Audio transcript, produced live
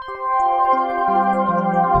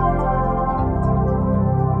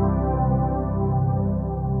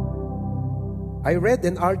I read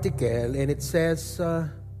an article and it says,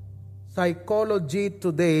 Psychology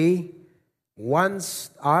Today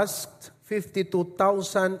once asked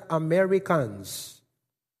 52,000 Americans,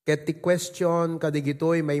 keti question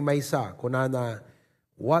kadigitoy may maysa, kunana,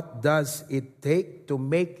 what does it take to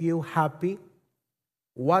make you happy?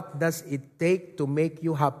 What does it take to make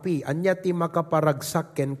you happy? Anya ti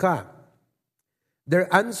makaparagsakken ka?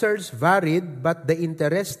 Their answers varied, but the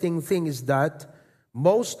interesting thing is that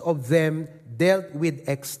most of them dealt with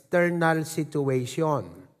external situation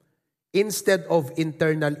instead of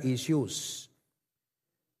internal issues.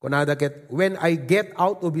 Kunada ket, when I get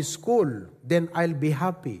out of school, then I'll be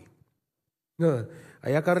happy.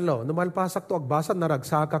 Aya Carlo, numalpasak to agbasan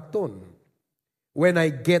naragsakak ton. When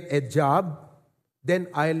I get a job, then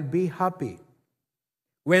I'll be happy.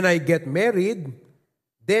 When I get married,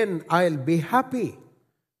 then I'll be happy.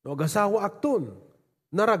 No gasawa akton,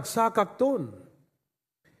 naragsakak ton.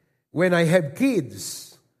 When I have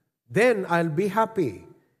kids, then I'll be happy.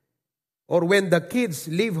 Or when the kids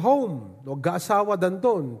leave home, no gaasawa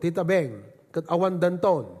danton, tita Beng, katawan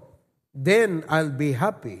danton, then I'll be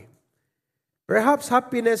happy. Perhaps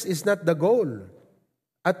happiness is not the goal,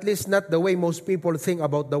 at least not the way most people think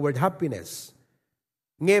about the word happiness.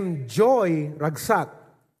 Ngem joy, ragsak,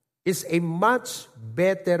 is a much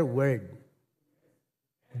better word.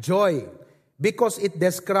 Joy, because it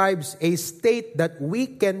describes a state that we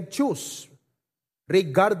can choose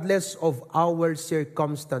regardless of our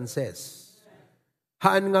circumstances.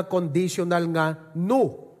 Haan nga conditional nga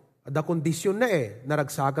no. Ada condition na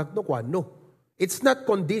naragsagak no kwa no. It's not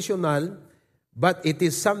conditional, but it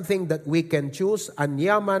is something that we can choose.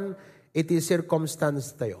 Anyaman, it is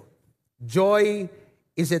circumstance tayo. Joy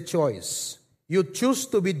is a choice. You choose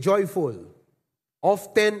to be joyful,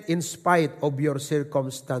 often in spite of your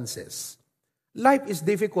circumstances. Life is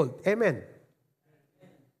difficult. Amen.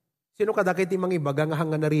 Sino kadakiti mga ibaga nga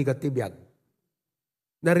hanga narigat tibiyag?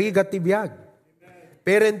 Narigat tibiyag.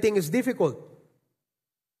 Parenting is difficult.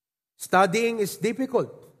 Studying is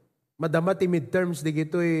difficult. Madama ti midterms di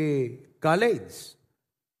gito'y college.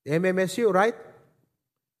 MMSU, right?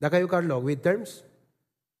 Da kayo, Carlo, midterms?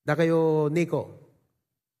 Da kayo, Nico?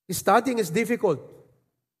 Studying is difficult.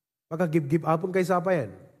 Pagka-give upon kay sapa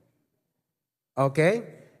yan.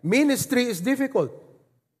 Okay? Ministry is difficult.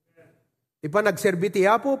 Ipanagserbiti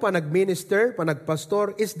apo, panag-minister,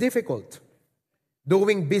 panag-pastor is difficult.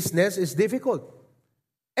 Doing business is difficult.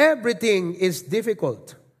 Everything is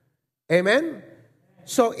difficult. Amen?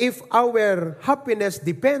 So if our happiness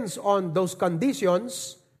depends on those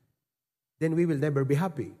conditions, then we will never be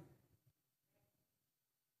happy.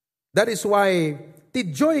 That is why ti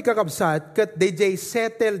joy kakabsat ket DJ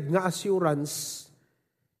settled nga assurance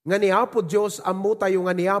nga ni Apo Diyos ammo tayo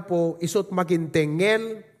nga ni Apo isot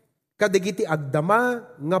makintengel kadigiti agdama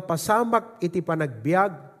nga pasamak iti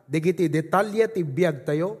panagbiag digiti detalye ti biag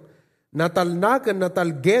tayo natalna ken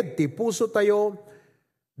natalged ti puso tayo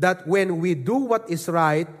that when we do what is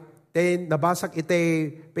right then nabasak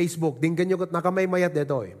iti Facebook dinggan nyo ket nakamay mayat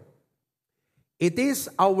detoy. It is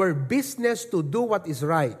our business to do what is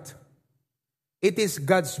right. It is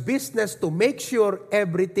God's business to make sure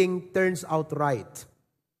everything turns out right.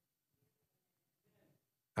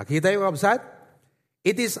 Nakita yung kapsat?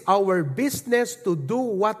 It is our business to do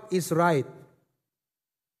what is right.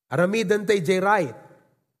 Aramidan tayo jay right.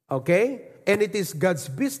 Okay? And it is God's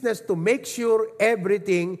business to make sure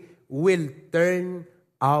everything will turn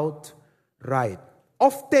out right.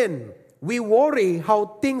 Often, we worry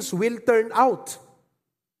how things will turn out.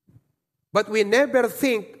 But we never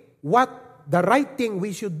think what the right thing we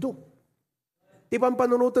should do. Di ba ang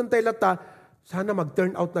panunutan tayo lata, sana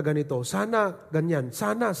mag-turn out na ganito, sana ganyan,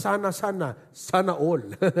 sana all.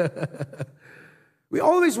 We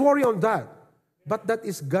always worry on that. But that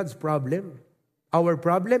is God's problem. Our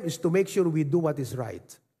problem is to make sure we do what is right.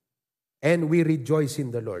 And we rejoice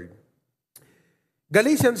in the Lord.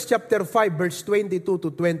 Galatians chapter 5 verse 22 to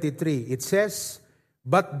 23, it says,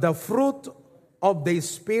 but the fruit of the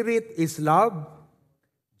Spirit is love,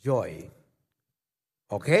 joy.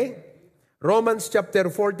 Okay? Romans chapter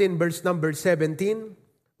 14 verse number 17.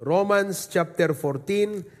 Romans chapter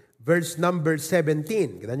 14 verse number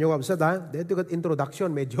 17. Kita nyo kapsat ha? Dito kat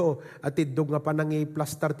introduction, medyo atidog nga panangi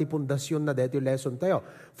plastar ti pundasyon na dito lesson tayo.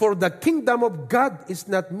 For the kingdom of God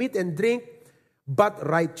is not meat and drink, but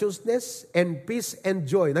righteousness and peace and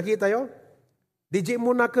joy. Nakita yo? DJ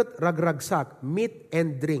mo na kat ragragsak, meat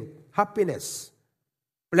and drink, happiness,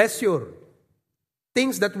 pleasure,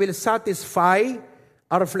 things that will satisfy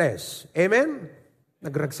our flesh. Amen?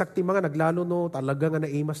 Nagragsak ti mga, naglalo no, talaga nga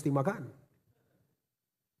naimas ti makan.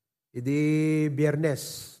 Idi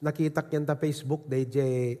Biyernes, nakita kyan ta Facebook, DJ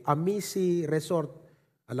Amisi Resort.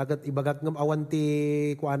 Alagat ibagak ngam awan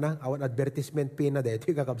ti kuana, awan advertisement pina de, ito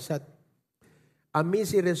kakabsat.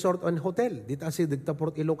 Amisi Resort and Hotel, dito asi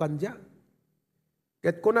Dagtaport Ilocan dya.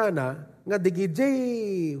 Ket kunana, nga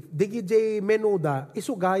digijay menuda,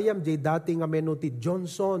 isugayam jay dati nga menu ti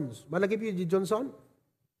Johnson's. Malagip yun, Johnson?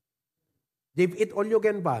 If it all you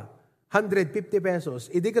can pa, 150 pesos.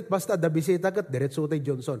 Idikat basta da bisita kat, diretso tay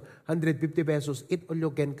Johnson. 150 pesos, it all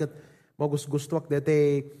you can kat. Magus-gustuak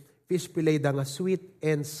dete fish fillet da nga sweet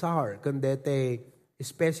and sour. Kan dete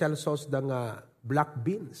special sauce da nga black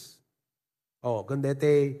beans. Oh, kan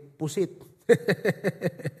dete pusit.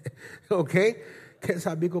 Okay? Kaya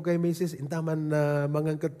sabi ko kay Mrs., intaman na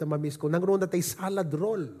mangangkat na mamis ko, nangroon na tayo salad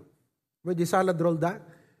roll. Medyo salad roll da?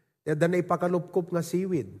 Kaya na ipakalupkup nga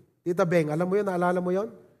seaweed. Tita Beng, alam mo yun, naalala mo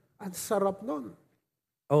yun? Ang sarap nun.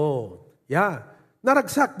 Oh, yeah.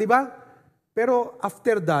 Naragsak, di ba? Pero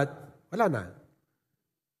after that, wala na.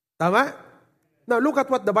 Tama? Now, look at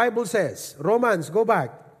what the Bible says. Romans, go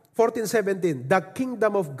back. 14:17. The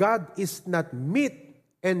kingdom of God is not meat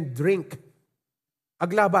and drink.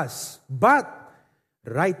 Aglabas. But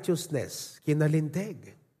righteousness,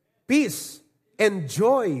 kinalinteg, peace, and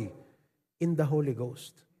joy in the Holy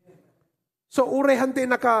Ghost. So, urehan ti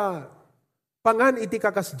naka pangan iti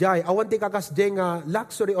kakasjay, awan ti kakasjay nga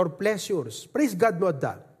luxury or pleasures. Praise God no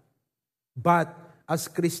da. But, as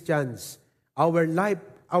Christians, our life,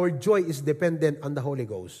 our joy is dependent on the Holy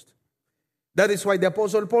Ghost. That is why the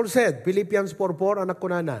Apostle Paul said, Philippians 4:4, anak ko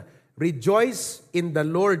na, rejoice in the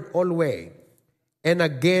Lord always. And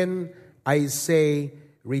again, I say,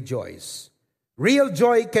 rejoice. Real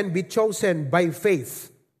joy can be chosen by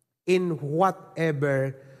faith in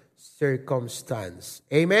whatever circumstance.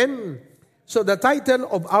 Amen? So the title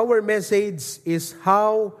of our message is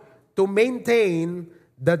How to Maintain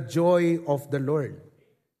the Joy of the Lord.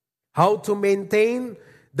 How to maintain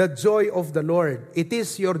the joy of the Lord. It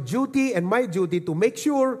is your duty and my duty to make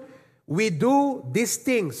sure we do these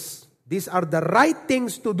things. These are the right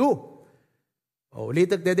things to do.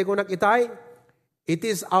 Ulitak dede ko nakitay, it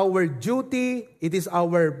is our duty, it is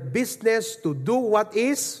our business to do what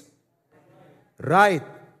is right.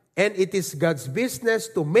 And it is God's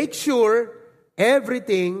business to make sure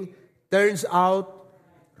everything turns out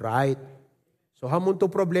right. So hamon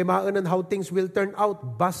to problemahan and how things will turn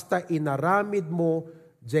out, basta inaramid mo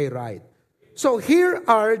jay right. So here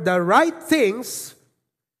are the right things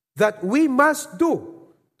that we must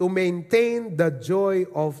do to maintain the joy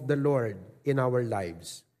of the Lord in our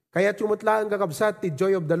lives. Kaya tumutla ang kakabsat, the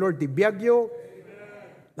joy of the Lord, the biyagyo.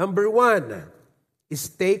 Number 1,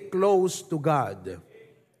 stay close to God.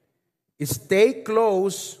 Stay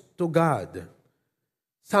close to God.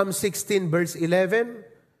 Psalm 16 verse 11,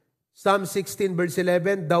 Psalm 16 verse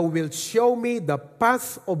 11, Thou wilt show me the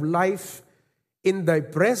path of life. In thy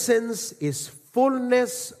presence is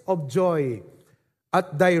fullness of joy.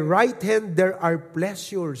 At thy right hand there are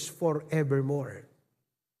pleasures forevermore.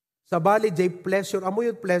 Sa bali jay pleasure, amo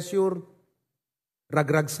yung pleasure,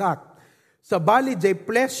 ragragsak. Sa bali jay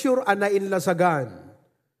pleasure ana inlasagan.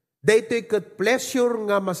 Daytoy ket pleasure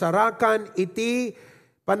nga masarakan iti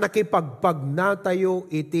panakipagpagnatayo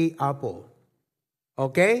iti Apo.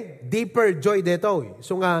 Okay? Deeper joy detoy.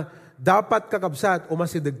 So nga, dapat kakabsat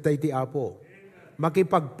umasidagtay iti Apo.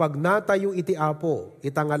 Makipagpagnatayo iti Apo,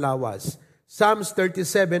 itang alawas. Psalms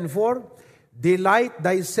 37:4, Delight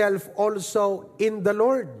thyself also in the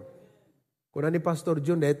Lord. Kuna ni Pastor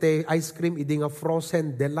Jun, ete ice cream, idi nga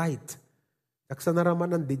frozen delight. Kaksa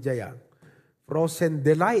naraman ng dijaya. Frozen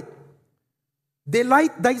delight.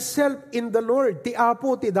 Delight thyself in the Lord. Ti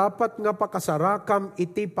Apo, ti dapat nga pakasarakam,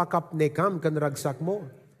 iti pakapnekam, kanragsak mo.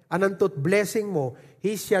 Anantot blessing mo,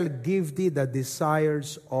 He shall give thee the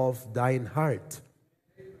desires of thine heart.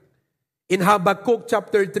 In Habakkuk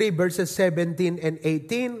chapter 3, verses 17 and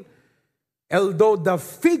 18, although the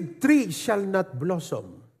fig tree shall not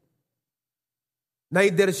blossom,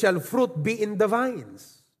 neither shall fruit be in the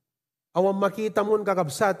vines. Awang makita mo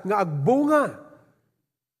kakabsat nga agbunga.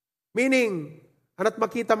 Meaning, anat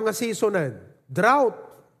makita mga seasonan, drought.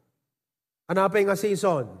 Anapay nga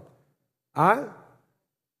season?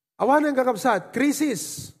 Awanan kakabsat,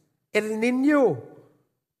 crisis, El Nino.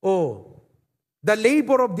 The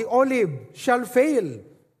labor of the olive shall fail,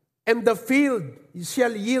 and the field shall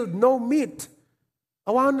yield no meat.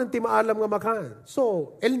 Awanan ti maalam nga makan.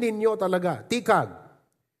 So, El Nino talaga, tikag.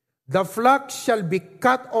 The flock shall be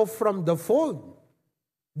cut off from the fold.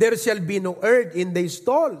 There shall be no earth in the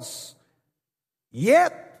stalls.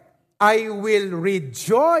 Yet, I will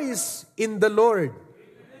rejoice in the Lord.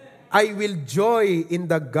 I will joy in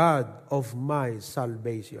the God of my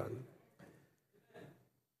salvation.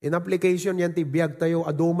 In application yan ti biyag tayo,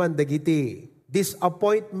 aduman dagiti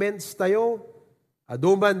disappointments tayo,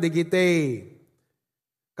 aduman dagiti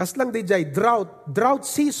kaslang di jay, drought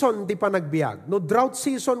season di pa nagbiag. No drought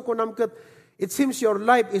season ko namkat, it seems your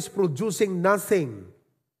life is producing nothing.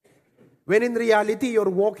 When in reality, you're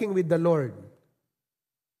walking with the Lord.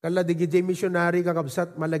 Kala di gijay missionary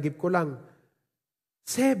kakabsat, malagip ko lang.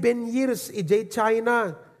 7 years ijay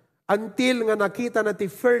China until nga nakita na ti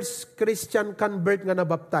first Christian convert nga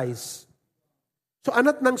nabaptize. So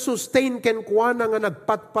anat nang sustain ken kuana nga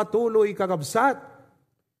nagpatpatuloy kakabsat.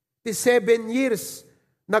 Ti 7 years,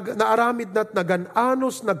 naaramid na't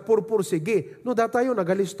nagananos, nagpurpursigi. No datayo,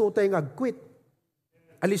 nagalisto tayo nga agquit.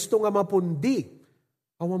 Alisto nga mapundi.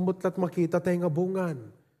 Awamot lat makita tayo nga bungan.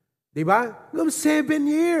 Diba? Ngam 7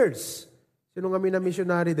 years. Sino nga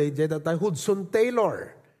missionary day, tayo? Hudson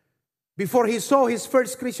Taylor. Before he saw his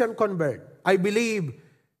first Christian convert, I believe,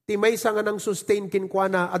 ti may nga nang sustain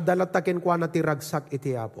kinkwana at dalatakin kwa na ti ragsak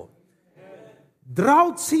iti apo.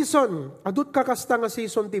 Drought season. Adut kakasta nga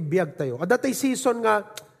season ti biyag tayo. Adatay season nga,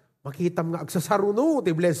 makitam nga agsasaruno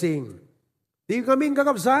ti blessing. Di kaming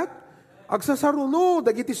kakabsat? Agsasaruno,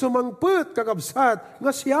 dagiti sumangpet kakabsat.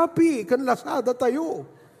 Nga siyapi, kan lasada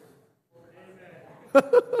tayo.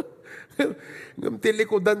 Ngam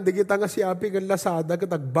tilikodan, di kita nga siyapi kan lasada,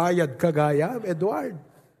 katagbayad kagaya, Edward.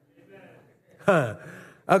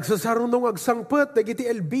 Agsasarunong agsangpet, dagiti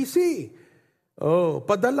LBC. Oh,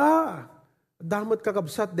 padala. Damat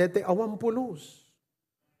kakabsat dete awampulos.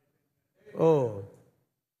 Oh.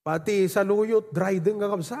 Pati sa luyot dry din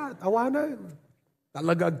kakabsat, awanan.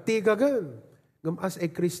 Talaga agti kagan. Ngam as a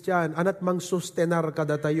Christian, anat mang sustenar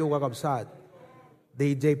kada tayo kakabsat.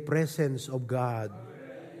 DJ presence of God.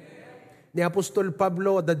 Ni Apostol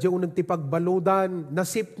Pablo, dadyo nagtipagbaludan,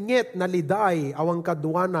 nasipngit na liday, awang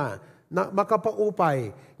kaduana, na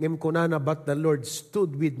makapaupay, ngem kunana, but the Lord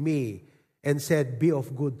stood with me and said, be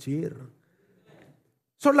of good cheer.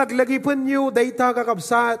 So laglagipon nyo, dayta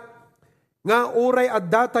kakabsat, nga uray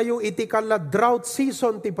adda tayo iti kala drought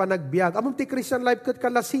season ti panagbiag. Among ti Christian life kat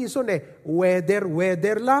kala season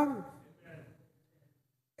weather lang.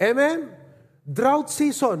 Amen? Drought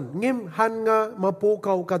season, ngim han nga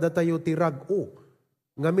mapukaw kada tayo ti rag-o.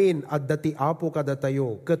 Ngamin adda ti apo kada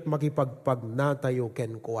tayo, kat makipagpag na tayo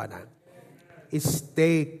ken kuana.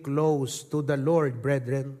 Stay close to the Lord,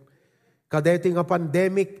 brethren. Kadeti nga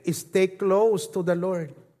pandemic, stay close to the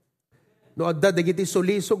Lord. No adda dagiti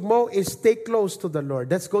sulisog mo, stay close to the Lord.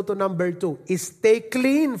 Let's go to number 2. Stay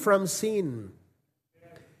clean from sin.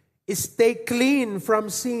 Stay clean from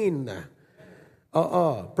sin.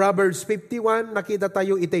 Proverbs 51, nakita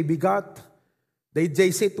tayo itay bigat.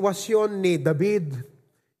 Dayjay sitwasyon ni David,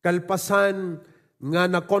 kalpasan nga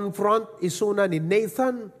na-confront isuna ni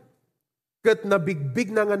Nathan, kat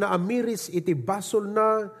nabigbig na nga naamiris iti basol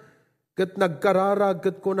na, kat nagkararag,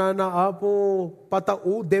 kat kunana apo,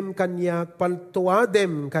 pataudem kanyak,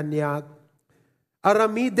 paltuadem kanyak,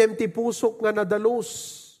 aramidem ti pusok nga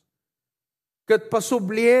nadalos, kat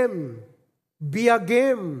pasubliem,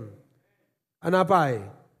 biagem, anapay,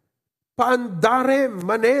 paandarem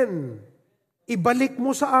manen, ibalik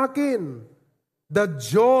mo sa akin, the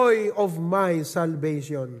joy of my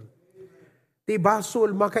salvation. Ti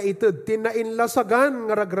basol makaited, tinainlasagan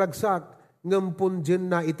nga ragragsak, ngampun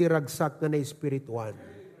dyan na itiragsak na espirituan.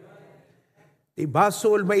 Ti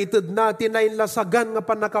basol maited na, tinainlasagan nga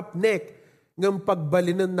panakapnek, ngam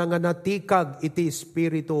pagbalinan na nga natikag iti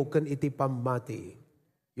espiritu kan iti pamati.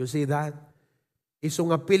 You see that? Iso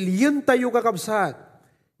nga pilyon tayo kakabsat,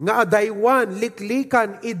 nga adaywan,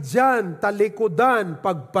 liklikan, idyan, talikodan,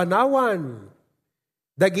 pagpanawan,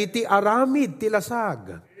 dagiti aramid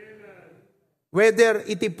tilasag. Whether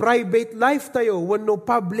iti private life tayo, wano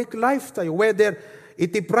public life tayo, whether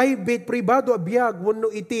iti private, pribado abiyag, wano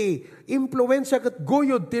iti influensya kat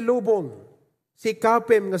goyod ti lubong,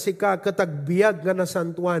 sikapem nga sika katagbiag nga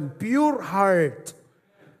nasantuan, pure heart,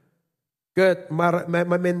 kat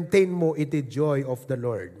ma-maintain mo iti joy of the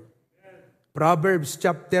Lord. Proverbs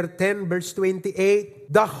chapter 10 verse 28,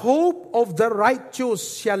 the hope of the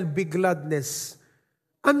righteous shall be gladness.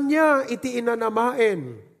 Anya iti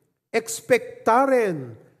inanamaen,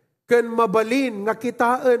 ekspektaren, ken mabalin nga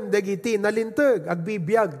kitaan dagiti nalinteg,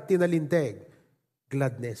 agbibiyag tinalinteg,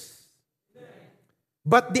 gladness.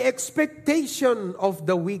 But the expectation of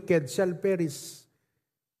the wicked shall perish.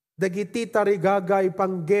 Dagiti tarigagay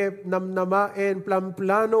panggep, namnamaen,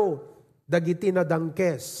 plamplano, dagiti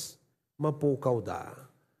nadangkes, mapukaw da.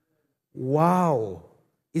 Wow!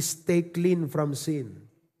 Stay clean from sin.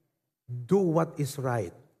 Do what is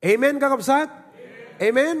right. Amen, kakabsat?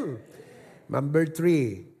 Amen. Number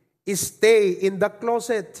 3, stay in the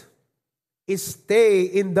closet.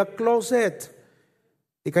 stay in the closet.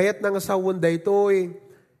 Ti kayat nga sawon da ito'y,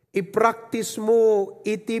 i-practice mo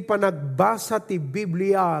iti panagbasa ti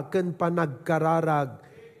Biblia ken panagkararag,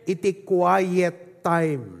 iti quiet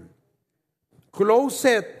time.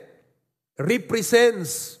 Closet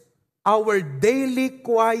represents our daily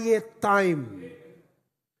quiet time.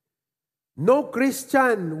 No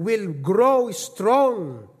Christian will grow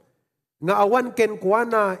strong nga awan ken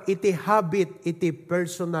kuana iti habit iti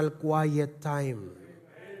personal quiet time.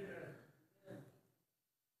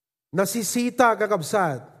 Nasisita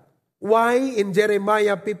kakabsat. Why? In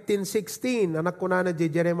Jeremiah 15:16, anak ko na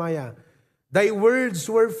Jeremiah, thy words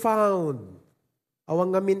were found.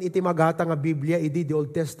 Awang ngamin iti magata nga Biblia, idi the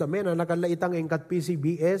Old Testament, nakalaitang engkat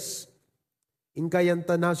PCBS,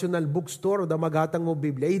 Inkayanta National Bookstore, da magatang mo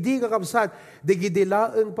Biblia. Idi kakabsat,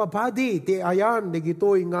 digidilaeng papadi, ti ayan,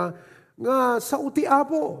 digitoy nga sa uti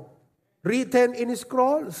apo, written in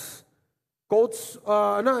scrolls, quotes,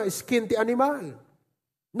 skin ti animal.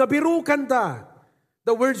 Nabirukan ta.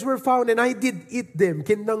 The words were found and I did eat them.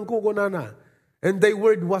 Kinang kukunana. And thy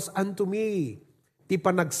word was unto me. Ti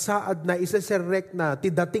panagsaad na isaserek na, ti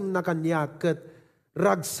dating na kanya, ket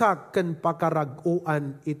ragsak ken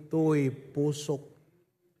pakaraguan ito'y pusok.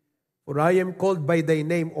 For I am called by thy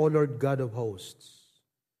name, O Lord God of hosts.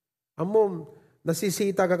 Amom,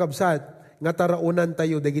 nasisita kakabsat, nga taraunan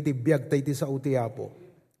tayo, dagiti biyag tayo ti sa utiapo.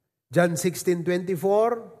 John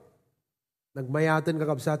 16:24, nagmayaten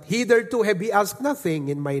kakabsat, hitherto have ye asked nothing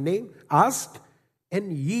in my name, ask,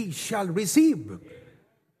 and ye shall receive,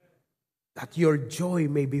 that your joy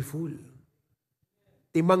may be full.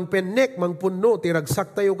 Ti mangpennek, mangpunno, ti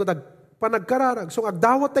ragsak tayo katag panagkararag. So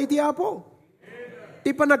agdawat tayo ti apo.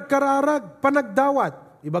 Ti panagkararag,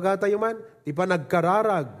 panagdawat. Ibaga tayo man, ti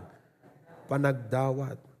panagkararag,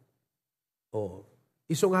 panagdawat. O,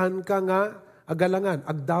 isungahan ka nga, agalangan,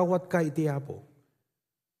 agdawat ka iti apo.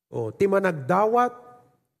 O, ti managdawat,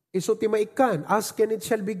 iso ti maikan, ask and it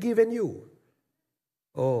shall be given you.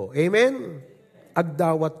 O, amen?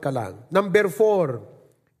 Agdawat ka lang. Number 4,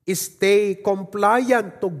 stay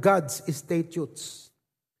compliant to God's statutes.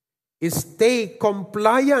 Stay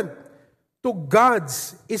compliant to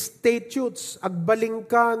God's statutes. Agbaling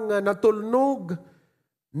ka nga natulnog,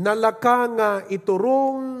 nalaka nga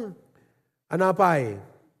iturong, anapay,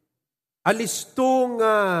 alisto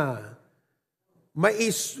nga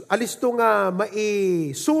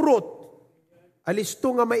maisurot, alisto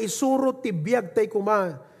nga maisurot ti biyag tay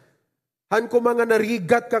kuma, han ko mga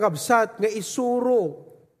narigat kakabsat nga isuro,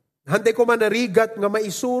 handay ko man narigat nga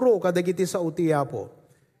maisuro kadagiti sa utiapo.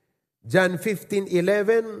 John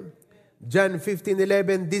 15:11,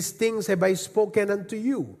 these things have I spoken unto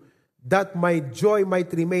you, that my joy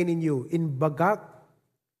might remain in you. In bagak,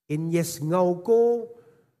 in yesngaw ko,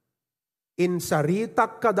 in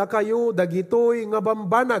saritak kada kayo, dagitoy nga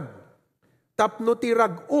bambanag, tapno ti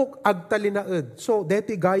rag-ok agtalinaed. So,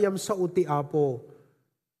 deti gayam sa utiapo,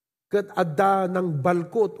 ket adda ng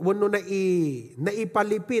balkot, wano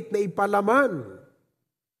naipalipit, naipalaman.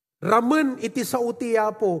 Ramen iti sa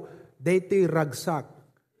utiapo, deti ragsak.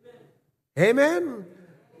 Amen?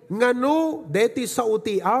 Ngano, deti sa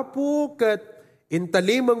utiapo, ket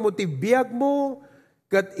intalimang mo ti biyag mo,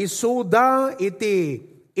 ket isuda iti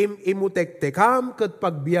imutektekam, ket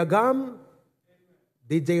pagbiagam,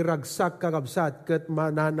 DJ ragsak kakabsat, ket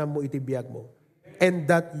mananam mo iti biyag mo. And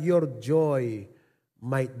that your joy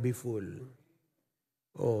might be full.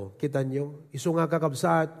 Oh, kita nyo? Isu nga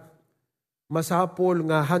kakabsat, masapol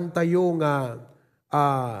nga hantayo nga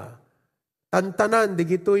tantanan, di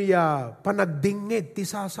gito'y panagdingig ti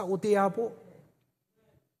sasauti apo.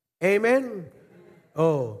 Amen?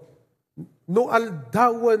 Oh, no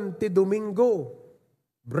aldawan ti Domingo,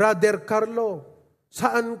 Brother Carlo,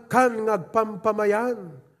 saan kan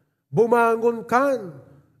ngagpampamayan, bumangon kan,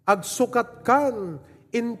 agsukat kan,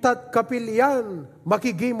 intat kapilyan,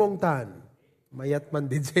 makigimong tan. Mayat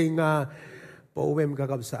man din siya nga pauwem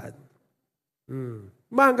kakabsat.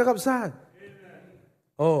 Maang kakabsat.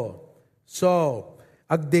 Oh, so,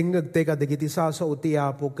 agdingag te ka, dagiti sa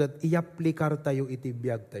utiapo, kat iaplikar tayo,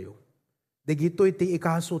 itibiyag tayo. Dagito iti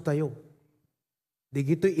ikaso tayo.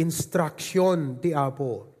 Dagito instruction ti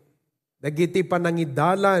apo. Dagiti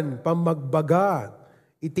panangidalan, pamagbaga,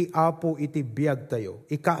 iti apo, itibiyag tayo.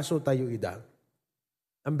 Ikaso tayo ida.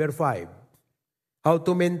 Number 5, how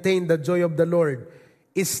to maintain the joy of the Lord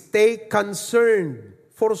is stay concerned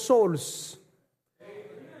for souls.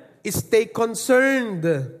 Stay concerned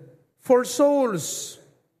for souls.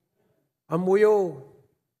 Amuyo,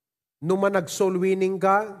 numan nag-soul winning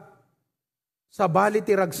ka, sabali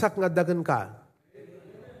ti ragsak nga dagan ka.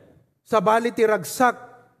 Sabali ti ragsak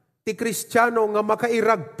ti Kristiyano nga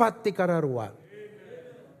makairagpat ti kararwa.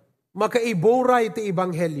 Makaiburay ti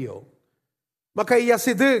Ebanghelyo.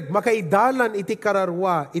 Makaiyasideg, makaidalan iti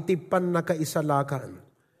kararwa, iti pannakaisalakan.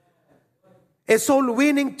 A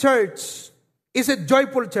soul-winning church is a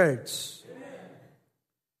joyful church.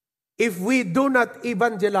 If we do not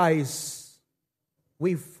evangelize,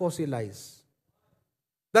 we fossilize.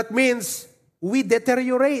 That means we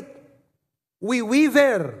deteriorate. We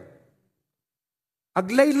wither.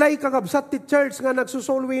 Aglaylay kakabsat ti church nga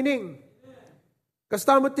nagsusoul winning.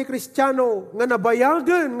 Kastamot ti Kristiyano nga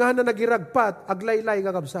nabayagan nga na nagiragpat, aglaylay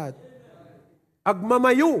kakabsat.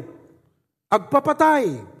 Agmamayo. Agpapatay.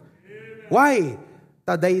 Why?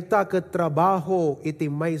 Tadayta ket trabaho iti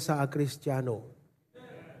maysa a Kristiyano.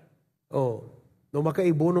 Oh, no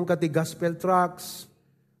makaibunong ka ti gospel tracts,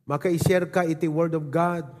 maka-share ka iti word of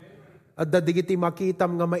God, at dadigiti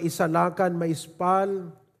makitam nga maisalakan,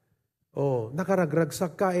 maispal,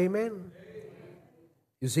 nakaragragsak ka, amen?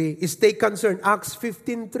 You see, stay concerned. Acts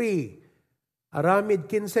 15:3,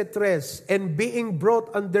 Aramid 15:3, and being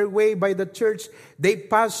brought under way by the church, they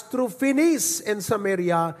passed through Phoenice and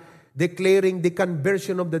Samaria, declaring the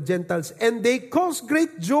conversion of the Gentiles, and they caused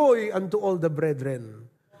great joy unto all the brethren.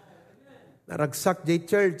 Naragsak di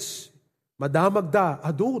church, madamag da,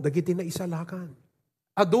 adu, dagiti na isalakan.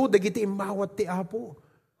 Adu, dagiti imawat ti Apo.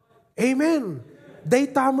 Amen.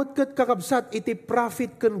 Day tamot kat kakabsat, iti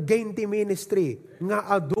profit kan gain ti ministry,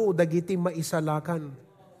 nga adu, dagiti maisalakan.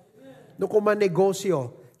 No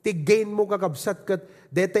kumanegosyo, ti gain mo kakabsat kat,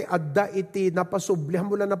 dete adda iti napasubli,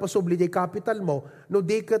 hamula napasubli di capital mo, no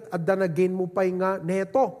di kat adda na gain mo pa'y nga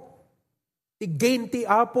neto. Ti gain ti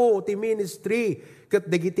Apo, ti ministry, kat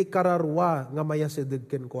dagiti kararwa nga mayasidid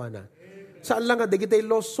ken kuana. Saan lang nga dagiti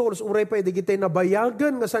lost souls, uray pa dagiti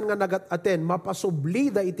nabayagan nga saan nga nagat-aten,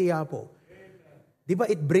 mapasubli da iti Apo. Di ba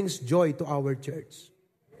it brings joy to our church?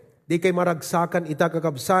 Di kay maragsakan ita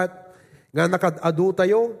kakabsat, nga nakadado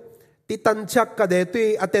tayo, titansyak ka deto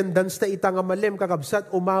attendance ta ita nga malem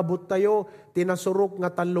kakabsat, umabot tayo, tinasurok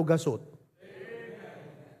nga talugasot.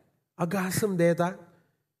 Agasam deta.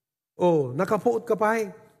 Nakapuot ka pa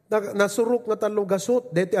nasurok nga talugasot,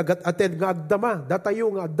 deti agat attend nga agdama, datayo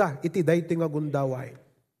nga adda, iti dayti nga gundaway.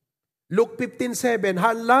 Luke 15:7,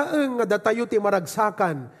 halaeng nga datayo ti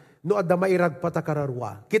maragsakan, no adda mairagpata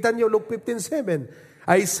kararwa. Kita niyo Luke 15:7,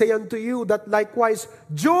 I say unto you that likewise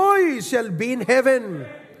joy shall be in heaven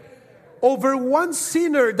over one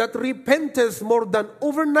sinner that repenteth more than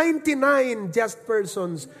over 99 just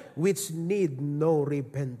persons which need no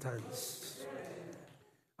repentance.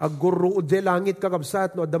 Agguruod di langit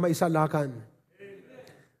kakabsat no adda maisalakan.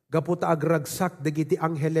 Gaputa agragsak dagiti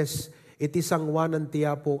angheles iti sangwanan ti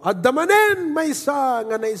Apo. Adda manen maysa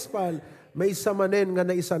nga naispal, maysa manen nga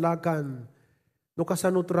naisalakan. No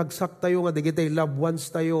kasanot ragsak tayo nga dagiti loved ones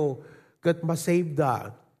tayo ket masave da.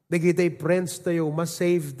 Dagiti friends tayo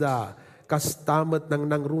masave da. Kastamet nang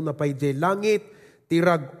nangruna pay di langit ti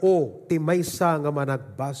rag-o ti maysa nga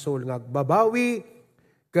managbasol nga agbabawi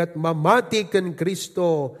ket mamati ken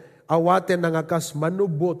Kristo awaten nga kas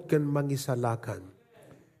manubot ken mangisalakan.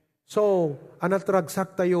 So,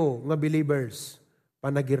 anatragsak tayo nga believers,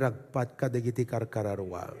 panagiragpat kadagiti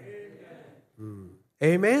karkararwa.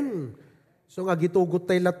 Amen. So nga gitugot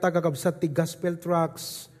tayo latta kakabsat ti gospel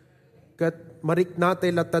tracts, ket marik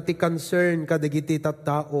natay latta ti concern kadagiti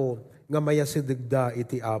tattao nga mayasidegda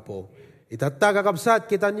iti Apo. Itatta kakabsat,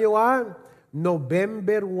 kita niyo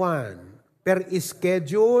November 1, per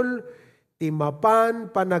schedule,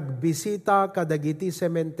 timapan panagbisita kadagiti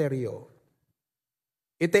sementeryo.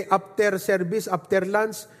 Ite after service, after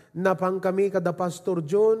lunch, napang kami kada Pastor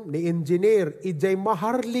John, ni engineer, ijay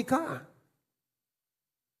maharlika.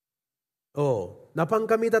 Napang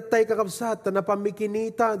kami datay kakabsat,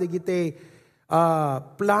 napamikinita, digite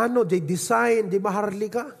plano, jay design, di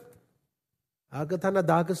maharlika. Agat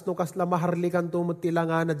hanadagas no kasla maharlikan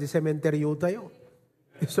tumutilangan na di sementeryo tayo.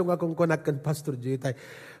 So nga kung kunakan Pastor Jitay,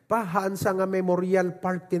 pahaan sa nga memorial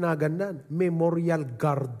park tinaganan, memorial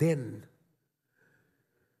garden.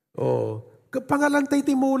 Pangalan tayo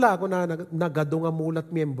timula, kung nagado nga mulat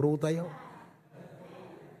miyembro tayo.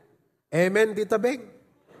 Amen, Tita Beng?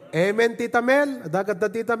 Amen, Tita Mel? Dagat na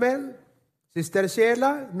Tita Mel? Sister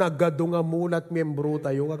Sheila, nagado nga mulat miyembro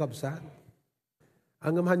tayo kakabsat.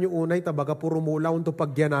 Ang amahan yung unay, tabaga puro mula unto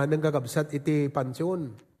pagyanan ng kakabsat iti pansyon.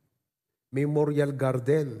 Memorial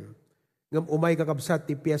Garden. Ngam umay kakabsat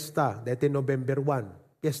ti piyesta, dati November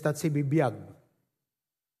 1. Piyesta si Bibiyag.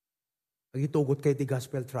 Agitugot kay ti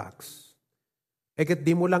gospel tracts. Eket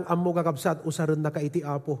di mo lang amo kakabsat, usaran na ka iti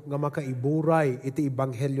Apo, nga makaiburay iti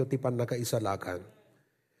Ebanghelyo ti pan nakaisalakan.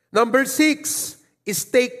 Number 6,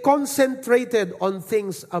 Stay concentrated on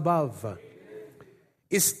things above.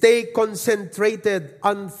 Stay concentrated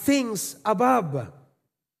on things above.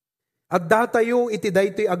 At datayo iti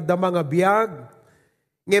daytoy agda mga biag,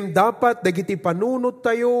 ngem dapat dagiti panunot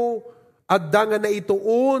tayo, adda nga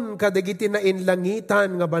naituon kadagiti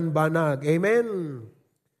nainlangitan nga banbanag. Amen.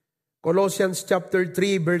 Colossians chapter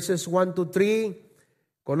 3 verses 1 to 3.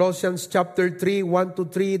 Colossians chapter 3, 1 to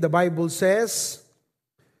 3, the Bible says,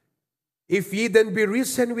 if ye then be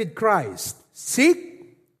risen with Christ, seek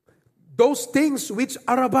those things which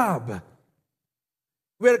are above,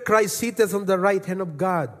 where Christ sitteth on the right hand of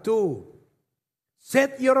God. 2.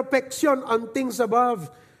 Set your affection on things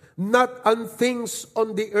above, not on things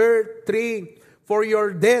on the earth. 3. For ye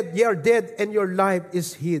are dead, and your life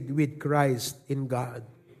is hid with Christ in God.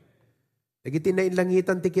 Dagiti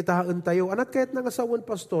nainlangitan ti kitaan tayo. Anat kahit nga asawan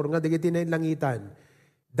pastor, nga dagiti nainlangitan.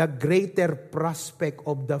 The greater prospect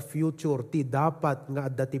of the future ti dapat nga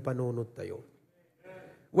adda ti panunot tayo.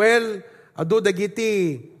 Well, adu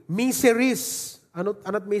dagiti miseries.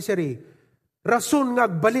 Anot misery? Rason nga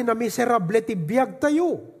agbalin na miserable ti biag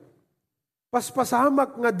tayo.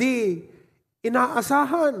 Paspasamak nga di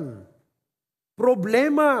inaasahan.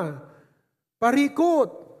 Problema, parikot,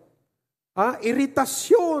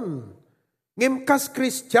 iritasyon. Ngimkas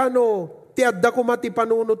Kristiyano, ti adda ko mati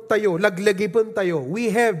panunot tayo, laglagipon tayo.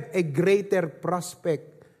 We have a greater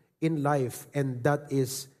prospect in life, and that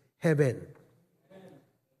is heaven.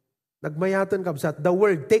 Nagmayatan kabsat, the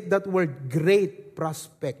word, take that word, great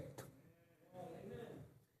prospect.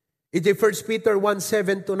 Iti 1 Peter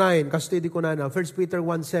 1:7-9, kastudi ko na 1 Peter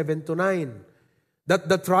 1:7-9, that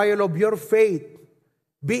the trial of your faith,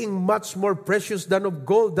 being much more precious than of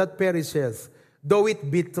gold that perisheth, though it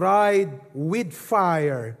be tried with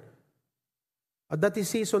fire. At dati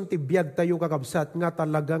season ti biag tayo kakabsat, nga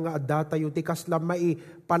talaga nga adda tayo ti kaslam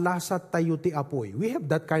maipalasat tayo ti apoy. We have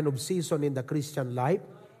that kind of season in the Christian life.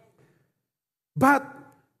 But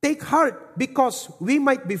take heart, because we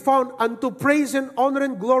might be found unto praise and honor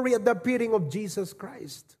and glory at the appearing of Jesus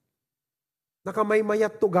Christ.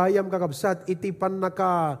 Nakamay-mayat to gayam kakabsat, iti pan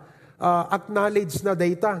acknowledge na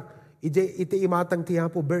data. Iti imatang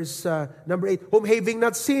tiyapo, verse number 8. Whom having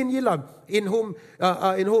not seen ye love, in whom,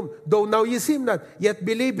 though now ye seem not, yet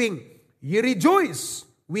believing, ye rejoice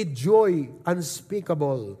with joy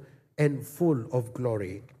unspeakable and full of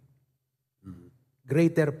glory.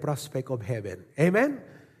 Greater prospect of heaven. Amen?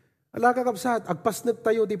 Ala kakabsat, agpasnip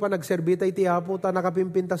tayo, di pa nagserbi tayo tiyapo, ta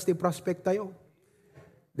nakapimpintas ti prospect tayo.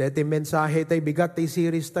 Deti mensahe tayo, bigat tayo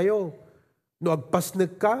series tayo. No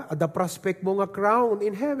agpasnek ka, ada prospect mo nga crown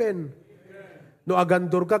in heaven. No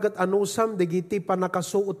agandor ka, kat anusam, digiti pa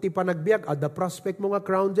nakasuot ti panagbiag, ada prospect mo nga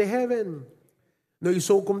crown di heaven. No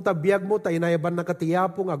isukom ta biag mo, tayo nayaban na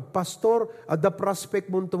katiyapong agpastor, ada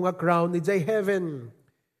prospect mo nga crown di heaven.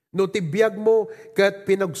 No ti biag mo, kat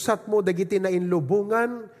pinagsat mo, digiti na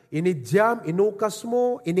inlubungan, inidyam, inukas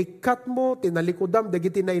mo, inikat mo, tinalikudam,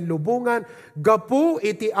 dagiti na ilubungan, gapu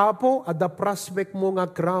iti apo, ada prospect mo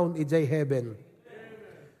nga crown ijay heaven.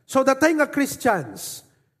 So datay nga Christians,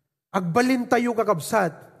 agbalin tayo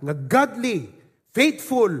kakabsat, nga godly,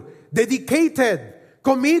 faithful, dedicated,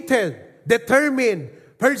 committed, determined,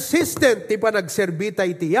 persistent, ti pa nagserbi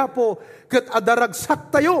tayo iti apo, kat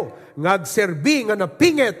adaragsak tayo, nga agserbi nga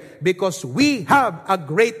napingit, because we have a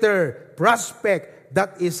greater prospect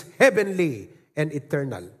that is heavenly and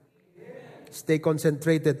eternal. Stay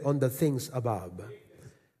concentrated on the things above.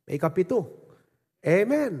 May kapito.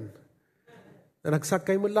 Amen.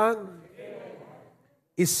 Nagsakay mo lang.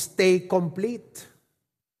 Stay complete.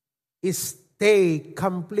 Stay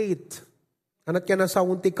complete. Anat ka na sa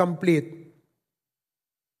unti complete.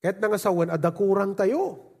 Kahit na nga sawan, adakurang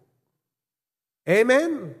tayo.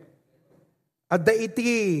 Amen. Adda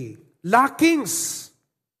iti lackings.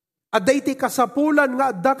 Adda iti kasapulan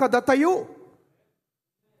nga adda kada tayo.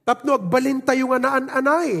 Tapno agbalin tayo nga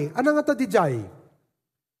naan-anay. Ano nga ta dijay?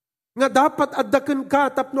 Nga dapat addaken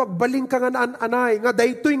ka, tapno agbalin ka nga naan-anay. Nga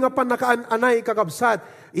daytoy nga panakaan-anay kakabsat.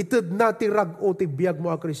 Ited na ti rag-o ti biyag mo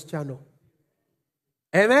a Kristiyano.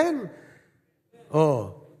 Amen?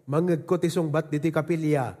 Mangag ko ti sungbat diti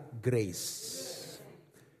kapilya, grace.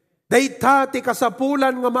 Dayta ti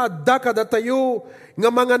kasapulan nga maadda kada tayo, nga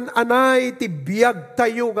mangan anay ti biyag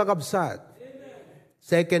tayo kakabsat.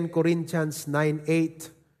 2 Corinthians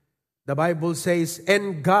 9:8. The Bible says,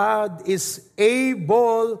 and God is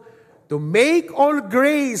able to make all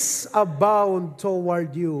grace abound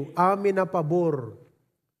toward you. Amin na pabor.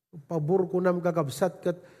 Pabor ko nam kakabsat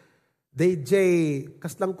kat DJ,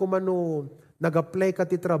 kaslang kumano, nag-apply ka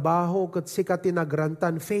ti trabaho, kat si ka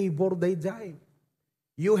tinagrantan, favor DJ.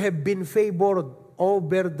 You have been favored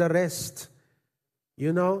over the rest.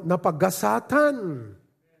 napagasatan.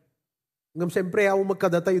 Ngam siyempre, ako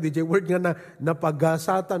magkadatayo, DJ word nga na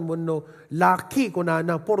napagasatan mo no, lucky ko na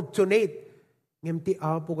fortunate. Ngam ti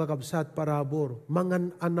apo kakabsat parabor, mangan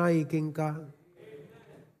anay king ka.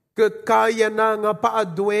 Kat kaya na nga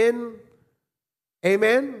paadwen,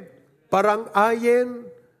 amen? Parang ayen,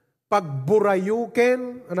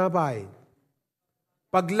 pagburayuken, ano ba?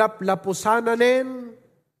 Paglaplapusanen,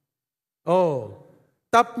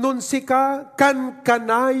 tapnon sika, kan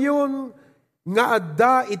kanayon, nga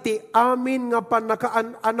adda iti amin nga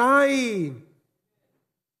panakaananay.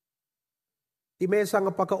 Ti mesa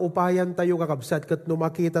nga pakaupayan tayo kakabsat, kat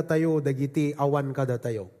numakita tayo, dagiti awan kada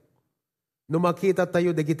tayo. Numakita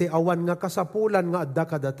tayo, dagiti awan nga kasapulan nga adda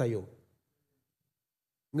kada tayo.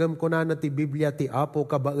 Ngam ko na ti Biblia ti apo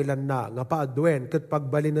kabailan na nga paadwen ket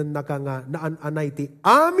pagbalinan na ka nga naan-anay ti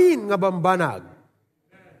amin nga bambanag.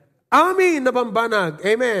 Amin na bambanag.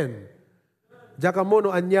 Amen. Diya mo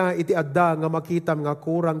no anya iti adda nga makitam nga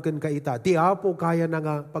kurang ken kaita. Ti apo kaya na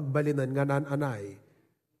nga pagbalinan nga naan-anay.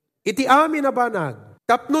 Iti amin na banag.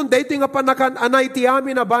 Tapnon daytoy nga panakan-anay ti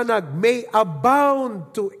amin na banag may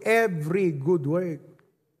abound to every good work.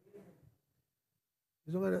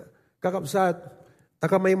 So nga kakabsat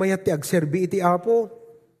taka may mayat ti agserbi iti apo.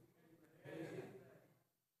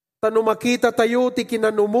 Tano makita tayo, ti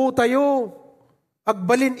kinanumo tayo.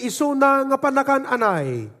 Agbalin iso na nga panakan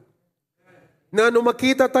anay. Nga no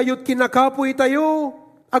makita tayo't kinakapoy tayo,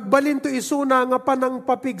 agbalin to iso na nga panang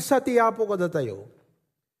papigsa ti apo kada tayo.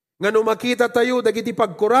 Nga no makita tayo, dagiti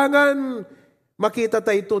pagkurangan, makita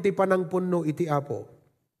tayo ti panang punno iti apo.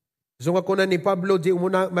 So nga kunan ni Pablo, di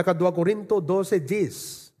umuna makadwa Korinto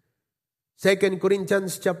 12:10. 2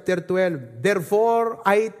 Corinthians chapter 12. Therefore,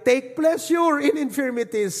 I take pleasure in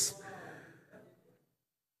infirmities.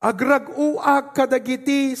 Agrag-uak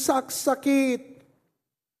kadagiti saksakit,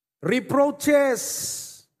 reproaches,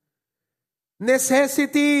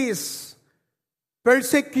 necessities,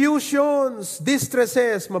 persecutions,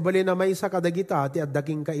 distresses. Mabali na may sa kadagita, ti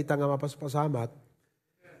addaking kaita nga mapaspasamat.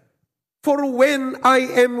 For when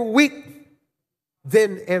I am weak,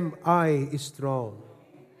 then am I strong.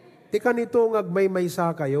 Ti kanito ngagmay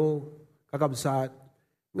sa kayo, kakabsat,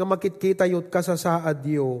 nga makitkita yut kasasaad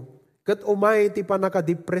yo, kat umay ti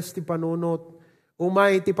panakadepress ti panunot,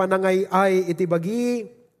 umay ti panangay-ay iti bagi,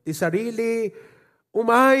 ti sarili,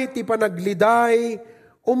 umay ti panagliday,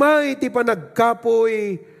 umay ti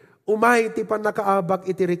panagkapoy, umay ti panakaabak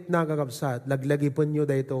iti rikna kakabsat, laglagipon nyo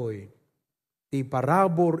daytoy, ti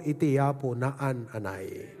parabor iti yapo naan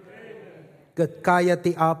anay. Kat kaya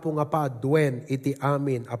ti apo nga paadwen iti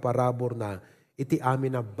amin a parabor na iti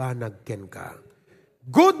amin na banag ken ka.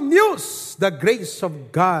 Good news! The grace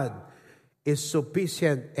of God is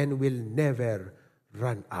sufficient and will never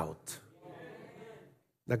run out.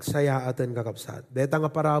 Nagsaya atin kakabsat. Deta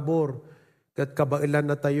nga parabor, kat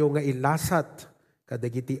kabailan na tayo nga ilasat,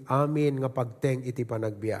 kadagiti amin nga pagteng iti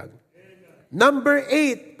panagbiag. Number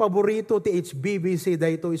 8, paborito ti HBBC,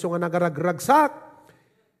 dahito iso nga nagaragragsak,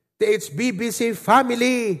 ti HBBC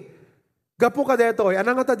family. Gapo ka detoy,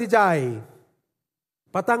 anang nga ta dijay?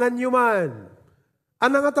 Patangan nyo man.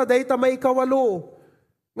 Anang nga ta dayta may kawalo.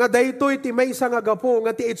 Nga daytoy ti may isa nga gapo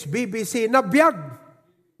nga ti HBBC. Nabiyag,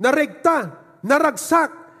 naregta,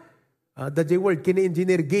 naragsak. The word,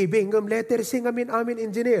 kini-engineer giving. Ngam letter C ngamin amin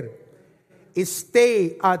engineer.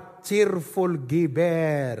 Stay a cheerful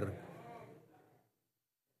giver.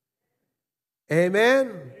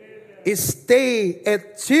 Amen. Stay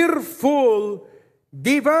a cheerful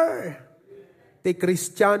giver. Ti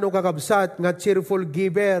Kristiyano kakabsat nga cheerful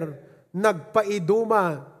giver,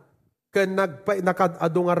 nagpaiduma, ken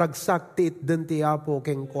nakadado nga ragsak ti itden ti apo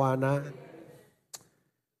ken kuana.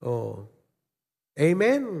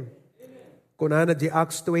 Amen. Kunana di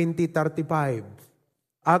Acts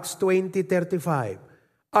 20:35. Acts 20:35.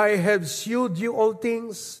 I have shewed you all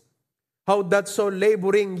things, how that so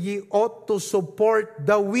laboring ye ought to support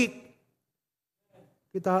the weak.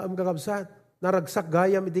 Kita ang kakabsat, naragsak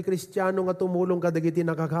gayam iti Kristiyano nga tumulong kadagiti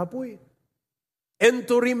nakakapoy. And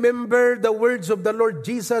to remember the words of the Lord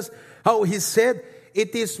Jesus, how He said,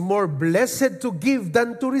 it is more blessed to give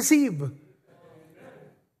than to receive.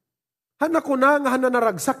 Hanak ko na nga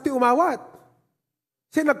naragsak ti umawat.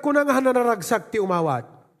 Sinag ko na nga naragsak ti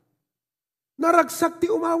umawat. Naragsak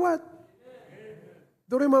ti umawat.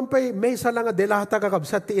 Duri man pa'y may salang nga delata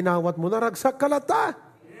kakabsat ti inawat mo, naragsak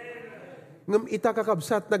kalata. Ngam ita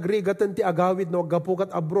kakabsat, nagrigatan ti agawid no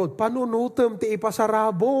agapukat abroad. Panunutem ti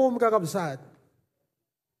ipasarabom kakabsat.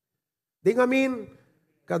 Di ngamin,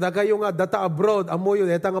 kada kayo nga data abroad, amoy yun,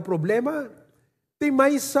 ita nga problema. Ti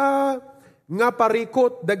maysa nga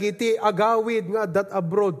parikot, dagiti agawid nga dat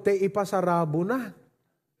abroad, ti ipasarabo na.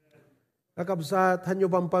 Kakabsat, hanyo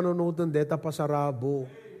bang panunutan deta pasarabo?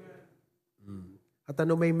 At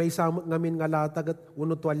ano may samot ngamin nga latag at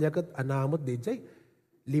uno tuwalya kat anamot di jay.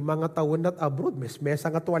 5 nga taon at abroad, mesa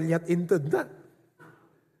nga tuwalyat inted na.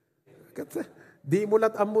 Di mo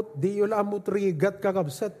lat amot, di yun amot rigat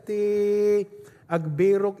kakabsat ti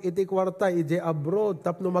agberok iti kwarta iti abroad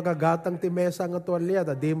tapno magagatang ti mesa nga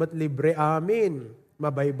tuwalyat di mat libre amin.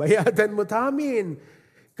 Mabaybayadan mo tamin.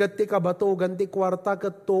 Kat ti kabatugan ti kwarta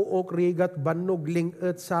kat tuok rigat bannog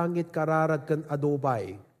linget sangit kararag kan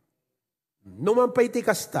adubay. Numampay ti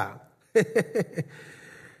kasta.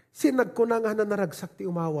 Sinagkunangan na naragsak ti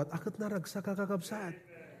umawat. Akat naragsak kakakabsat.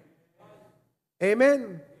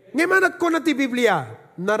 Amen. Ngimanat ko na ti Biblia.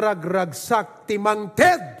 Naragragsak ti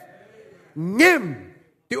mangted. Ngem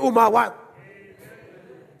ti umawat.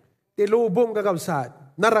 Ti lubong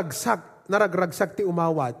kakabsat. Naragragsak ti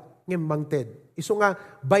umawat. Ngem mangted. Iso nga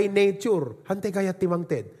by nature. Hantay kaya ti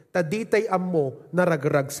mangted. Taditay ammo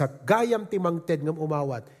naragragsak. Gayam ti mangted ngem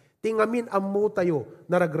umawat. Tingamin ammo tayo,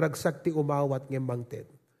 naragragsak ti umawat ngem mangted.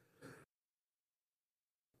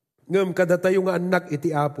 Ngem kada tayo nga anak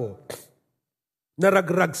iti Apo,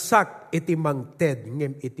 naragragsak iti mangted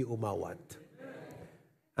ngem iti umawat.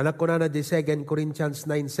 Anak ko na di 2 Corinthians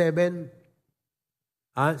 9:7.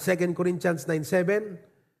 2 Corinthians 9:7.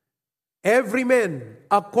 Every man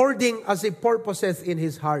according as he purposeth in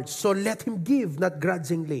his heart, so let him give not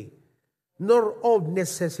grudgingly, nor of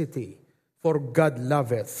necessity. For God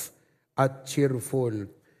loveth a cheerful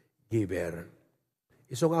giver.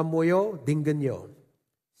 Isong amuyo, dinggan nyo.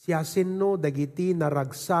 Siyasin no, dagiti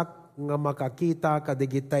naragsak nga makakita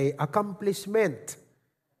kadigitay accomplishment.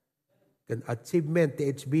 Kan achievement ti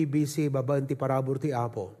HBBC babaan ti parabor ti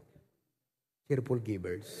Apo. Cheerful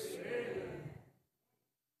givers.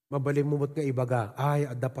 Mabalimumot nga ibaga, ay,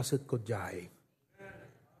 adapasot ko jay.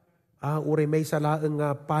 Uri may salaang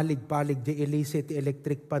nga palig-palig di illicit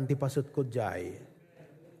electric pan di pasot ko jay.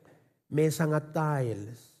 Mesa nga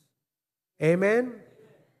tiles. Amen?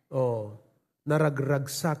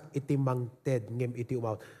 Naragragsak iti mangted ngem iti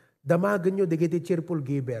umawat. Damagan nyo digiti cheerful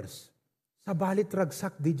givers. Sa balit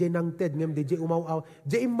ragsak di jay nang ted ngem di jay umaw.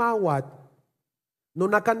 Jay imawat no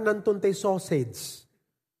nakan nanton tay sausage.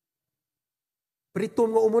 Pritom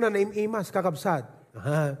nga umuna na imimas kakabsat.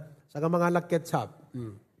 Sa mga laketsap.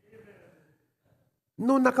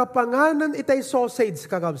 No nakapanganan itay sausage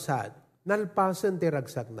kakabsat, nalpasan ti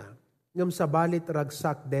ragsak na. Ngam sa balit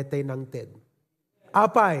ragsak detay ng ted.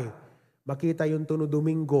 Apay, makita yung tuno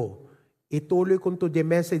Domingo, ituloy kong to the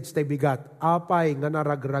message tay bigat, apay nga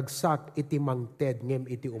naragragsak iti mang ted ngem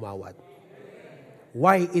iti umawat.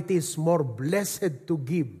 Why it is more blessed to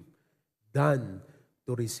give than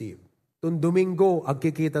to receive. Tun Domingo,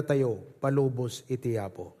 agkikita tayo, palubos iti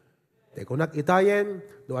Apo. Tekunak itayen,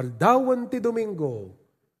 no aldawan ti Domingo,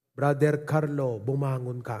 Brother Carlo,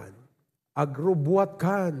 bumangon kan. Agrubuat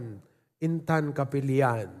kan, intan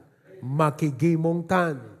kapilian, makigimong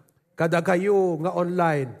tan. Kada kayo nga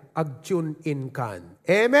online, ag-tune in kan.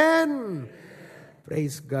 Amen!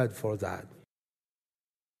 Praise God for that.